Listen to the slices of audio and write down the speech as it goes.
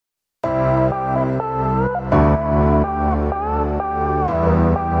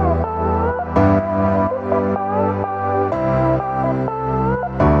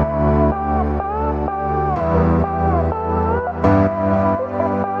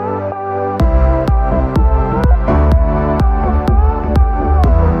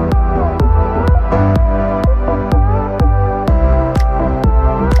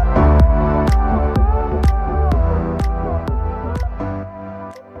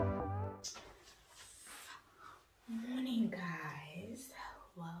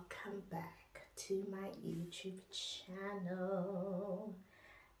YouTube channel.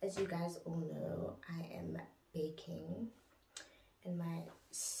 As you guys all know, I am baking in my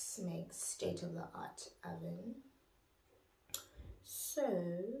Smeg state-of-the-art oven. So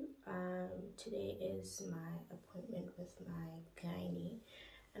today is my appointment with my gynae,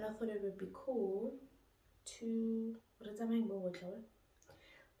 and I thought it would be cool to let's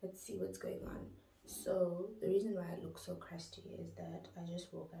see what's going on. So the reason why I look so crusty is that I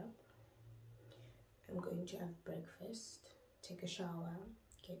just woke up. I'm going to have breakfast, take a shower,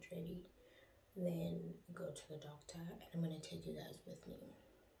 get ready, then go to the doctor, and I'm going to take you guys with me.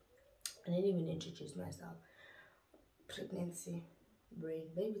 I didn't even introduce myself. Pregnancy brain,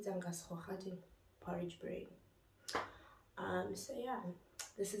 baby tangas porridge brain. So yeah,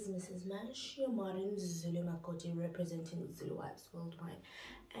 this is Mrs. Mash, your modern Zulu Makoti, representing Zulu wives worldwide,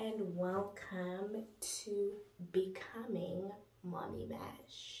 and welcome to Becoming Mommy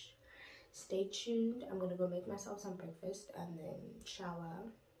Mash. Stay tuned. I'm gonna go make myself some breakfast and then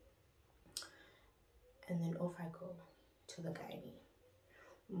shower, and then off I go to the gynae.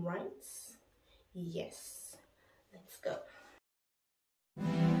 Right? Yes. Let's go.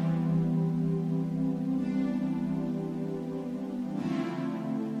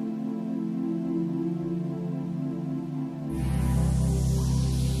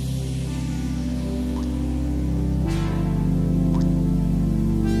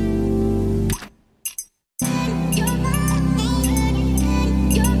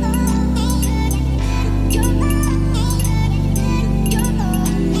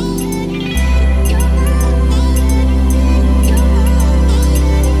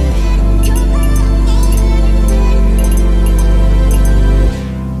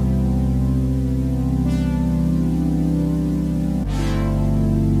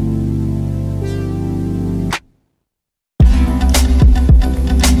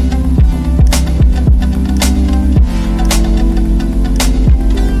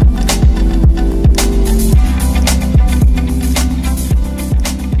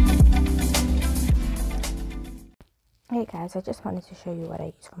 Hey guys, I just wanted to show you what I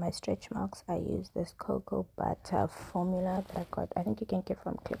use for my stretch marks. I use this cocoa butter formula that I got, I think you can get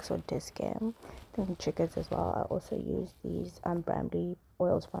from Clicks or Discam, I think Chickens as well. I also use these brandy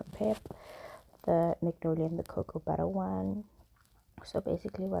oils from Pep, the magnolia and the cocoa butter one. So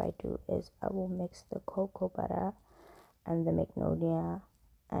basically what I do is I will mix the cocoa butter and the magnolia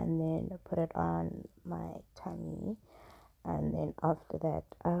and then put it on my tummy, and then after that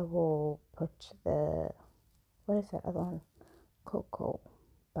I will put the, what is that other one, cocoa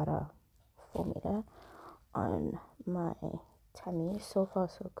butter formula on my tummy. So far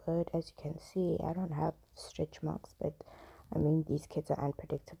so good. As you can see, I don't have stretch marks, but I mean, these kids are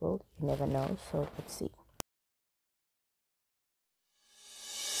unpredictable, you never know. So let's see.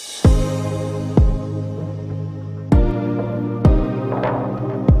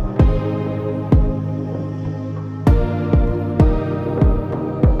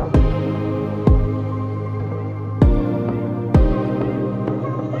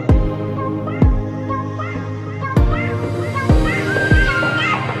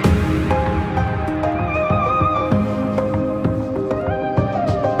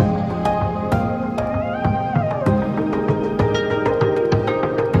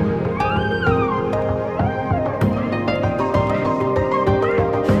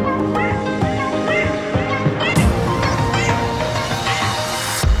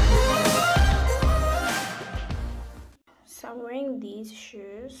 I'm wearing these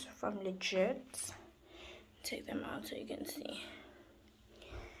shoes from Legit. Take them out so you can see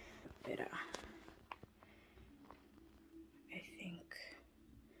better. I think,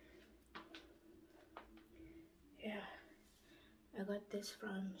 yeah, I got this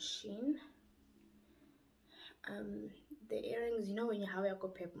from Shein. The earrings, you know, when you have your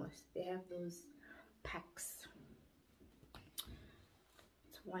pepmos, they have those packs.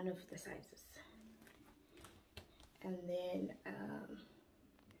 It's one of the sizes. And then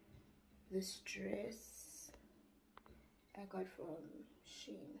this dress I got from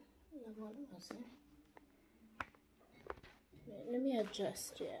Shein. Let me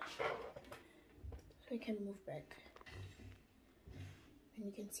adjust here so I can move back and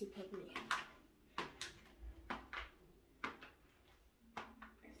you can see properly.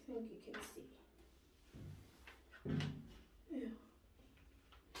 I think you can see. Yeah.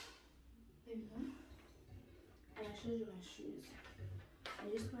 There you go. And I showed you my shoes. I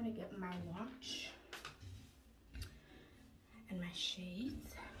just want to get my watch and my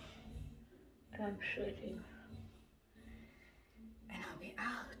shades, and I'm shooting, and I'll be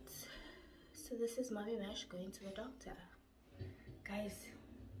out. So this is Mommy Mash going to the doctor. Guys,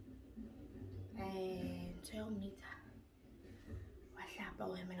 and 12 meter wa hlapa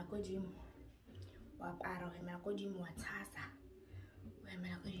o hemela ko gym wa para o hemela ko gym wa tshasa o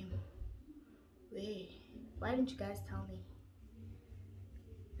hemela ko gym. Why didn't you guys tell me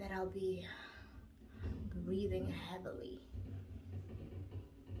that I'll be breathing heavily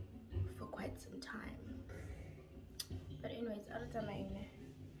for quite some time? But anyways, other than I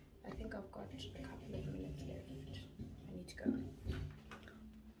think I've got a couple of minutes left. I need to go.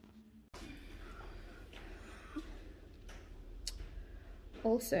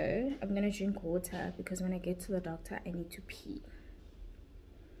 Also, I'm gonna drink water because when I get to the doctor, I need to pee.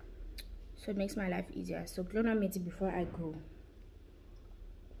 So it makes my life easier. So Glona made it before I go.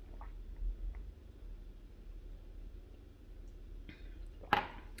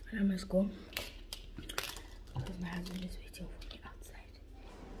 And I must go because my husband is waiting for me outside.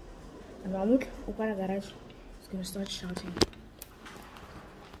 And Mahmoud, Upara Garage is gonna start shouting.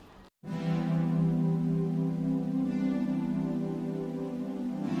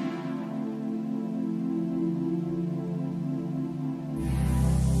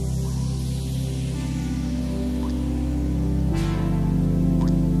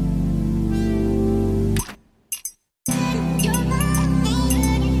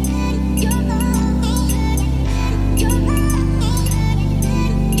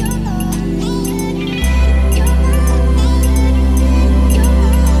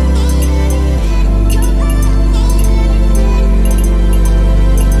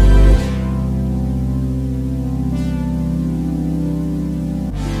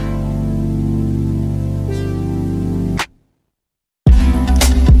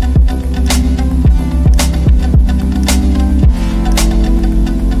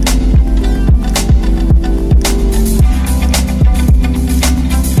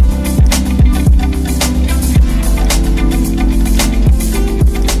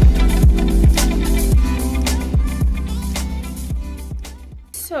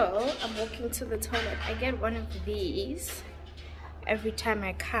 So I'm walking to the toilet. I get one of these every time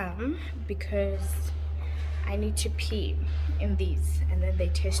I come because I need to pee in these, and then they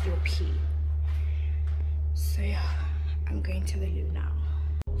test your pee. So yeah, I'm going to the loo now.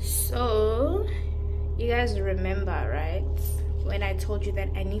 So you guys remember, right, when I told you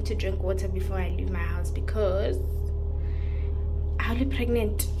that I need to drink water before I leave my house because I'm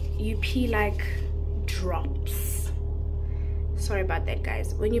pregnant, you pee like drops. Sorry about that,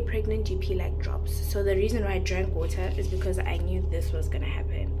 guys. When you're pregnant, you pee like drops. So the reason why I drank water is because I knew this was gonna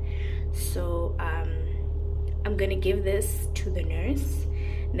happen. So I'm gonna give this to the nurse.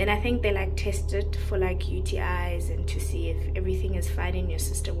 And then I think they like test it for like UTIs and to see if everything is fine in your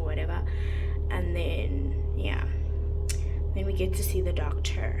system or whatever. And then yeah, then we get to see the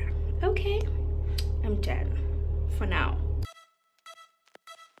doctor. Okay, I'm done for now.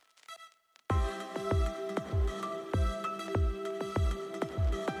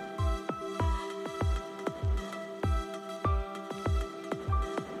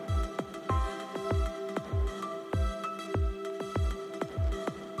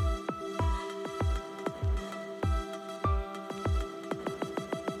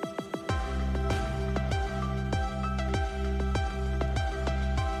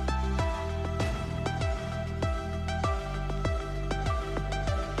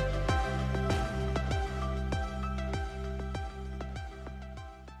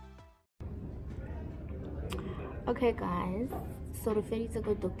 Okay guys, so the ferry took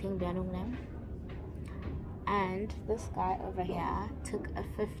a doctor and this guy over here took a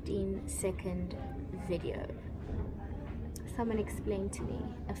 15-second video. Someone explained to me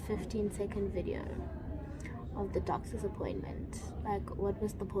a 15-second video of the doctor's appointment. Like, what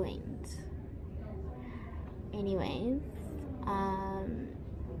was the point? Anyways,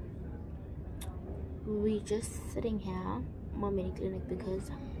 we just sitting here more mini clinic because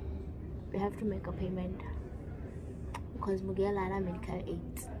we have to make a payment because Mugela medical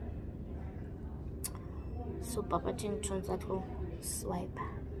aid. So Papa Ting turns out to swipe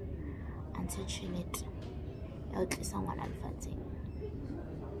and touching it. Out someone alphating.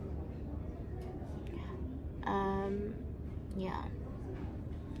 Yeah.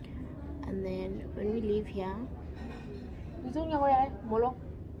 And then when we leave here, and then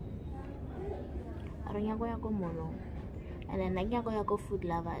I go food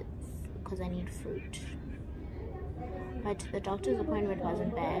lovers because I need food. But the doctor's appointment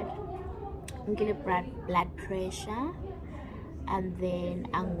wasn't bad. I'm getting blood pressure and then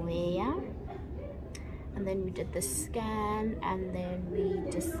angweya, and then we did the scan, and then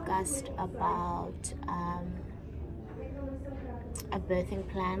we discussed about a birthing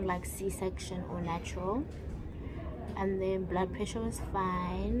plan like C-section or natural. and then blood pressure was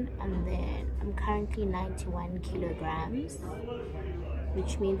fine, and then I'm currently 91 kilograms,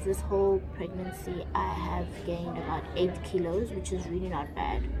 which means this whole pregnancy I have gained about 8 kilos, which is really not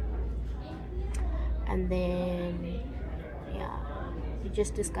bad. And then yeah, we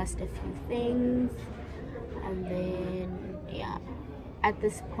just discussed a few things, and then yeah, at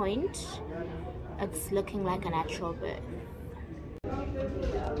this point it's looking like a natural birth.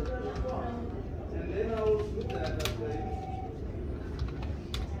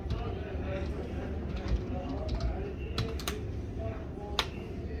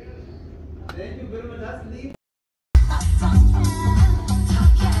 Thank you very much. That's leave.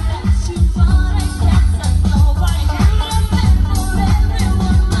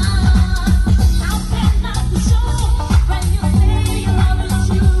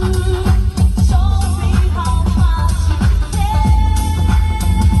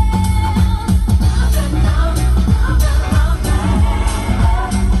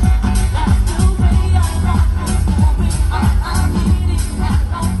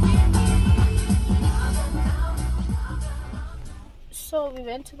 So we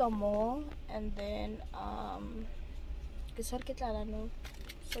went to the mall, and then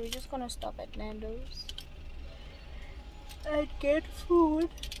so we're just gonna stop at Nando's and get food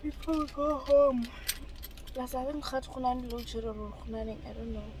before we go home. Plus I think I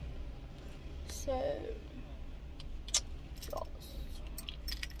don't know. So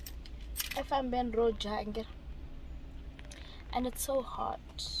if I'm being road jagged and it's so hot,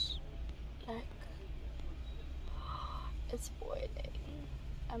 like it's boiling,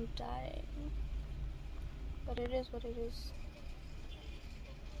 I'm dying, but it is what it is.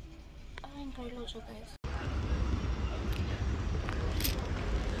 I enjoy loads of guys.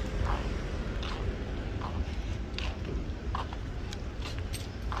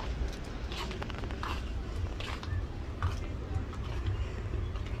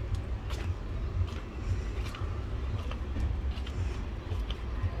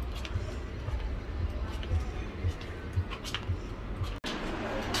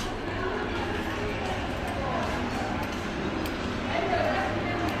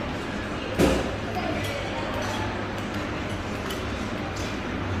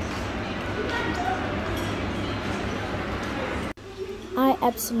 I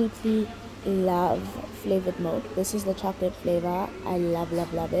absolutely love flavored milk. This is the chocolate flavor. I love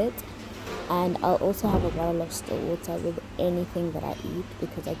it. And I'll also have a bottle of still water with anything that I eat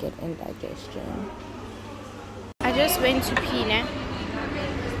because I get indigestion. I just went to pee now.